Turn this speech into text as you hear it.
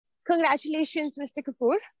congratulations, Mr.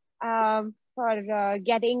 Kapoor, for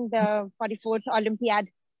getting the 44th Olympiad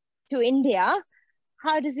to India.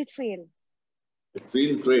 How does it feel? It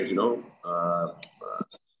feels great, you know.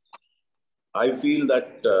 I feel that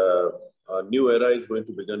a new era is going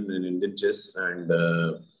to begin in Indian chess, and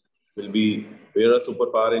we are a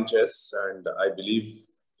superpower in chess, and I believe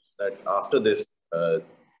that after this,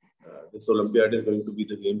 this Olympiad is going to be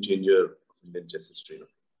the game changer of Indian chess history.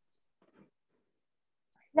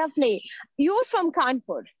 Lovely. You're from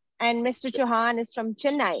Kanpur, and Mr. Chauhan is from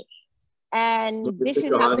Chennai, and So this Mr.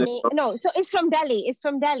 is Chauhan happening. No, so it's from Delhi. It's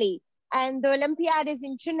from Delhi, and the Olympiad is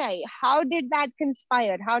in Chennai. How did that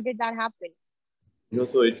conspire? How did that happen? You know,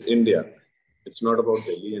 so it's India. It's not about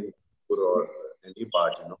Delhi and Kanpur or any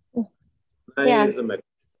part. You know, Yeah.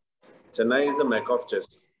 Chennai is a mecca of chess.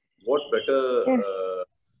 What better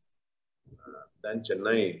than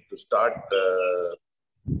Chennai to start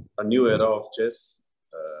a new era of chess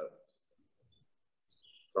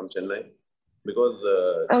from Chennai? Because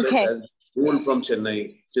chess has ruled from Chennai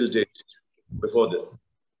till date before this.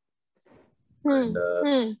 And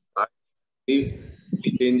I believe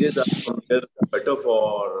changes are somewhere better for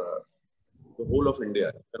the whole of India.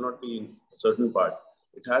 It cannot be in a certain part.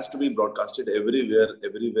 It has to be broadcasted everywhere.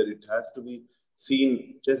 It has to be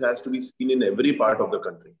seen. Chess has to be seen in every part of the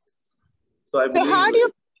country. So I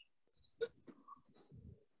believe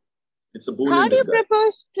it's a boon. How do you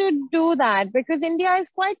propose to do that? Because India is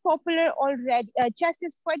quite popular already. Chess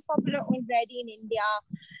is quite popular already in India,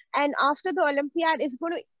 and after the Olympiad, it's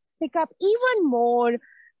going to pick up even more.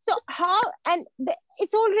 So how? And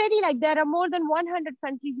it's already like there are more than 100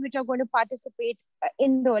 countries which are going to participate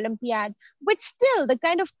in the Olympiad. But still, the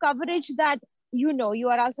kind of coverage that you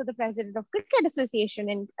are also the president of Cricket Association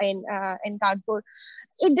in Kanpur.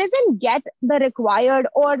 It doesn't get the required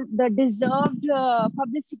or the deserved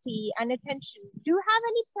publicity and attention. Do you have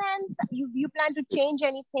any plans? You plan to change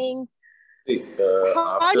anything? See,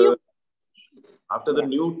 after the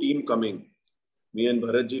new team coming, me and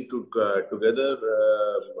Bharatji together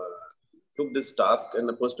took this task, and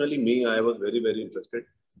personally, I was very, very interested.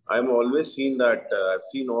 I'm always seen that I've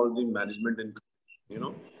seen all the management, and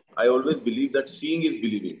I always believe that seeing is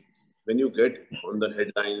believing. When you get on the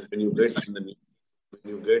headlines, when you get in the news,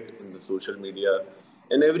 when you get in the social media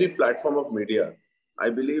and every platform of media, I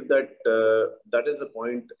believe that that is the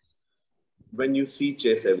point when you see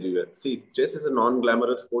chess everywhere. See, chess is a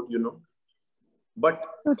non-glamorous sport, but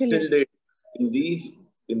till date, in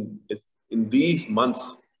these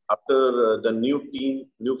months after the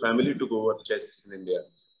new family took over chess in India,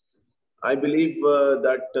 I believe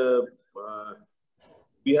that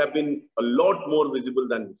we have been a lot more visible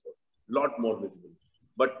than before, lot more visible.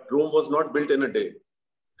 But Rome was not built in a day.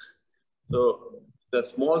 So the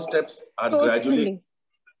small steps are gradually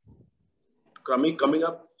coming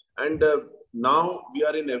up. And now we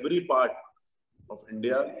are in every part of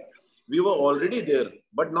India. We were already there,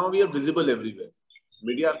 but now we are visible everywhere.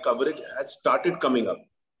 Media coverage has started coming up.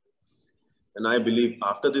 And I believe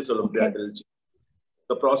after this Olympiad,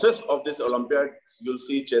 the process of this Olympiad, you'll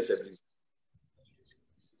see chess everywhere.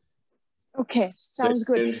 Okay, sounds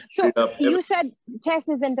good. So you said chess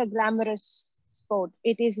isn't a glamorous sport.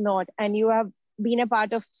 It is not. And you have been a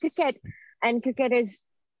part of cricket, and cricket is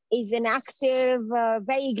an active,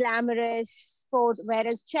 very glamorous sport,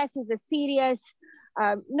 whereas chess is a serious,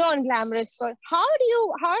 non-glamorous sport.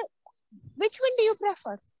 Which one do you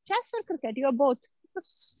prefer? Chess or cricket? You're both.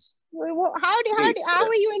 How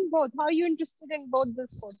are you in both? How are you interested in both the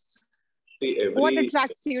sports? What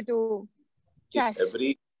attracts you to chess?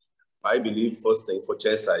 I believe, first thing for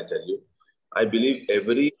chess, I tell you, I believe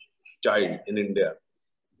every child in India,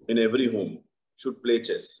 in every home, should play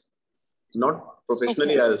chess. Not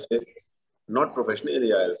professionally, I'll say. Not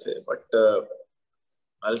professionally, I'll say. But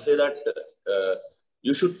I'll say that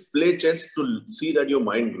you should play chess to see that your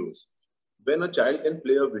mind grows. When a child can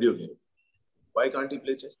play a video game, why can't he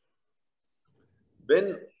play chess?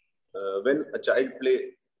 When a child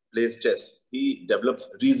plays chess, he develops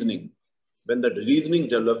reasoning. When the reasoning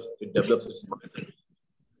develops, it develops its mind.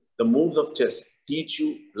 The moves of chess teach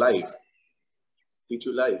you life.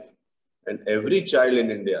 And every child in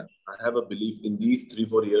India, I have a belief in these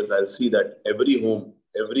 3-4 years, I'll see that every home,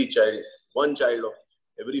 every child, one child of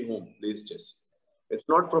every home plays chess. It's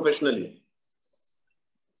not professionally.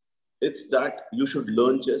 It's that you should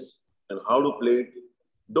learn chess and how to play it.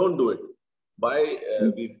 Don't do it.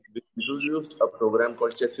 We introduced a program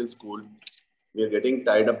called Chess in School. We are getting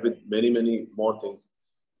tied up with many, many more things.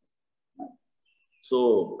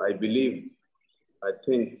 So I believe, I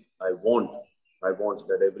want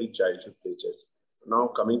that every child should play chess. Now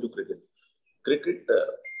coming to cricket. Cricket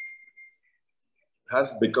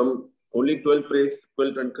has become only 12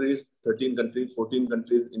 countries, 13 countries, 14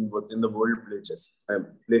 countries in the world play chess,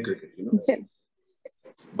 play cricket, you know.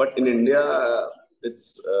 But in India,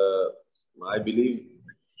 it's, I believe,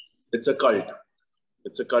 it's a cult.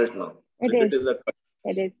 It's a cult now. Cricket is a cult.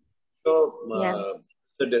 It is. So,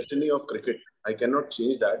 the destiny of cricket, I cannot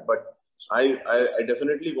change that, but I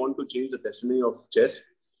definitely want to change the destiny of chess.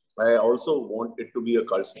 I also want it to be a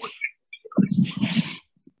cult sport.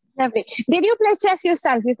 Lovely. Did you play chess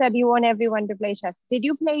yourself? You said you want everyone to play chess. Did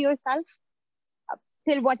you play yourself?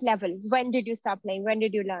 Till what level? When did you start playing? When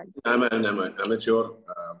did you learn? I'm an amateur,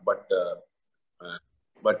 but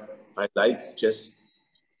I like chess.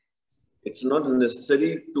 It's not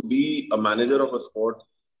necessary to be a manager of a sport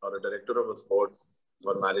or a director of a sport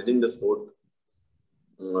or managing the sport.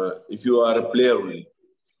 If you are a player only,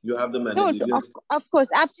 you have the managerial. No, of course,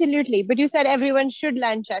 absolutely. But you said everyone should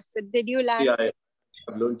learn chess. So did you learn? Yeah,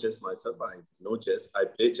 I've learned chess myself. I know chess. I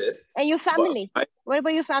play chess. And your family? What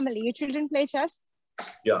about your family? Your children play chess?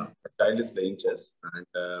 Yeah, my child is playing chess,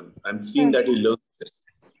 and I'm seeing that he learns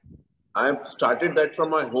chess. I've started that from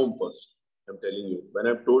my home first. I'm telling you, when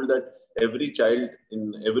I've told that every child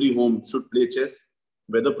in every home should play chess,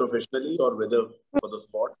 whether professionally or whether for the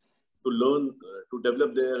sport, to learn, to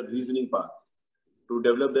develop their reasoning power, to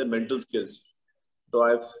develop their mental skills. So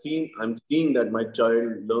I'm seeing that my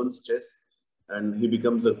child learns chess and he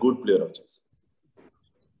becomes a good player of chess.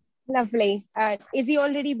 Lovely. Is he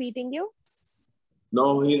already beating you?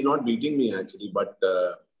 No, he's not beating me actually, but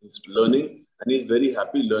he's learning and he's very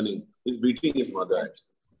happy learning. He's beating his mother actually.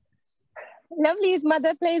 Lovely. His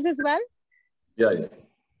mother plays as well? Yeah.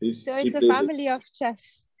 So it's a family of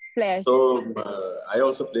chess players. So I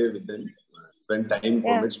also play with them when time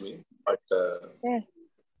permits me, but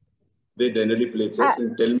they generally play chess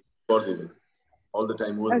and tell me scores even. All the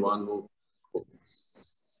time, who's one, who.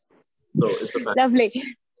 So it's a family. Lovely.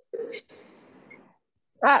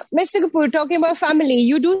 Mr. Kapoor, talking about family,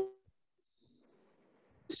 you do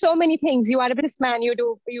so many things. You are a businessman. You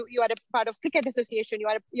are a part of Cricket Association.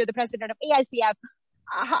 You're the president of AICF.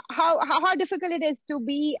 How difficult it is to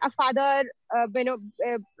be a father,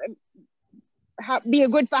 be a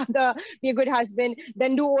good father, be a good husband,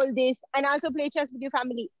 then do all this and also play chess with your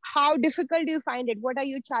family. How difficult do you find it? What are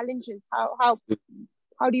your challenges? How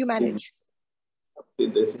do you manage?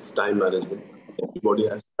 This is time management. Everybody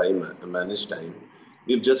has time, manage time.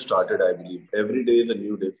 We've just started, I believe. Every day is a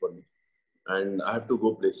new day for me. And I have to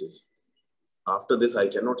go places. After this, I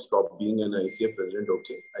cannot stop being an ICF president.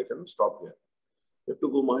 Okay, I cannot stop here. You have to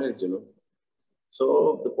go miles, you know.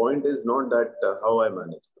 So the point is not that how I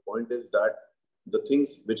manage. The point is that the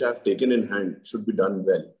things which I have taken in hand should be done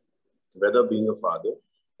well. Whether being a father,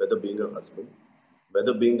 whether being a husband,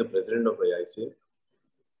 whether being the president of AICF,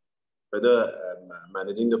 whether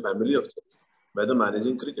managing the family of chess, whether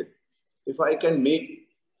managing cricket. If I can make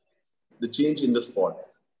the change in the sport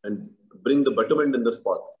and bring the betterment in the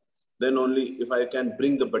sport, then only if I can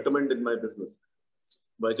bring the betterment in my business,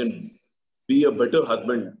 if I can be a better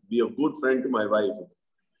husband, be a good friend to my wife,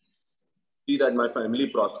 see that my family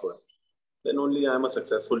prospers, then only I am a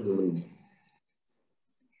successful human being.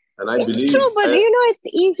 And I believe it's true, but it's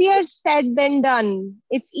easier said than done.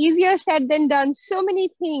 It's easier said than done. So many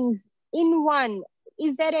things in one.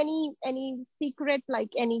 Is there any secret, like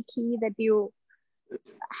any key that you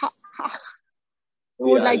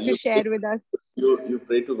would like to share with us? You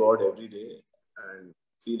pray to God every day and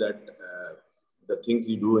see that the things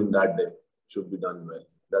you do in that day should be done well.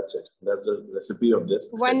 That's it. That's the recipe of this.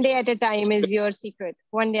 One day at a time is your secret.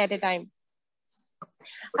 One day at a time.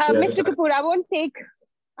 Mr. Kapoor, I won't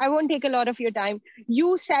take a lot of your time.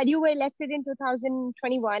 You said you were elected in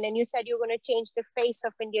 2021 and you said you're going to change the face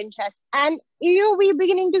of Indian chess. And we're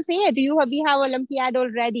beginning to see it. We have Olympiad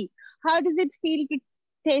already. How does it feel to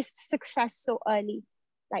taste success so early?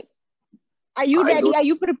 Like, are you ready? Are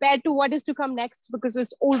you prepared to what is to come next? Because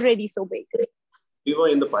it's already so big. We were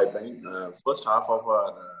in the pipeline. First half of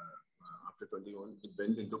our, after 21, it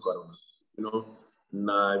went into Corona.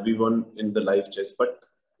 We won in the live chess, but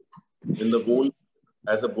in the boon,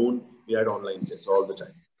 as a boon, we had online chess all the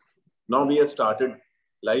time. Now we have started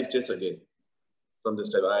live chess again from this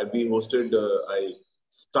time. I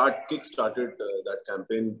kick-started that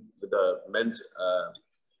campaign with the men's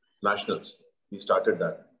nationals. We started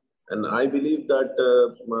that. And I believe that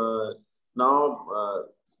now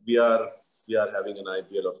we are having an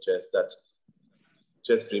IPL of chess. That's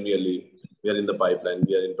Chess Premier League. We are in the pipeline.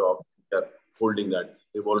 We are in talk. We are holding that.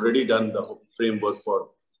 We've already done the framework for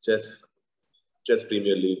Chess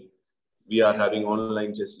Premier League. We are having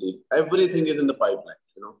online chess league. Everything is in the pipeline.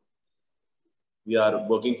 We are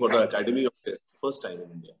working for the Academy of Chess, first time in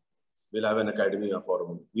India. We'll have an academy of our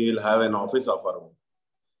own. We will have an office of our own.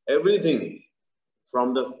 Everything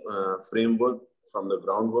from the framework, from the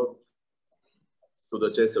groundwork to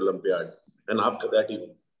the Chess Olympiad. And after that,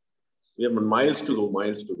 even, we have miles to go,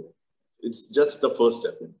 miles to go. It's just the first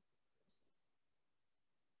step.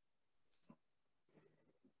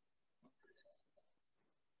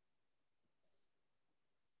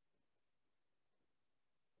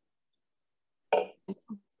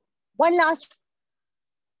 One last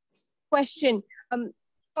question.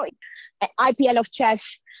 IPL of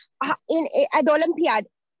chess. At the Olympiad,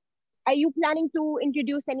 are you planning to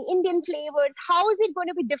introduce any Indian flavors? How is it going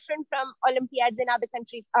to be different from Olympiads in other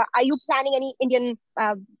countries? Are you planning any Indian,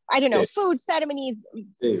 I don't know, food ceremonies?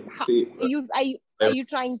 Are you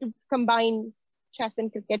trying to combine chess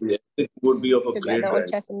and cricket? It would be of a together, great or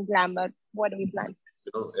brand. chess and glamour? What do we plan?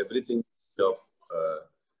 Everything of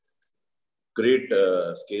great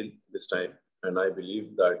scale this time. And I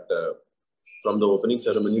believe that from the opening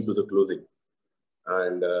ceremony to the closing,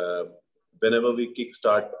 and whenever we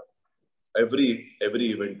kickstart every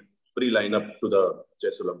event, pre-line up to the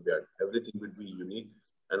Chess Olympiad, everything will be unique.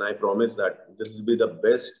 And I promise that this will be the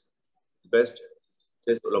best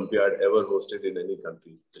Chess Olympiad ever hosted in any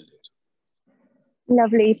country till date.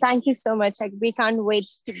 Lovely. Thank you so much. We can't wait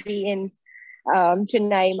to be in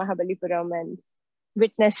Chennai, Mahabalipuram, and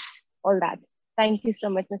witness all that. Thank you so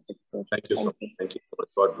much, Mr. Kapoor. Thank you so much. Thank you so much.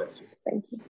 God bless you. Thank you.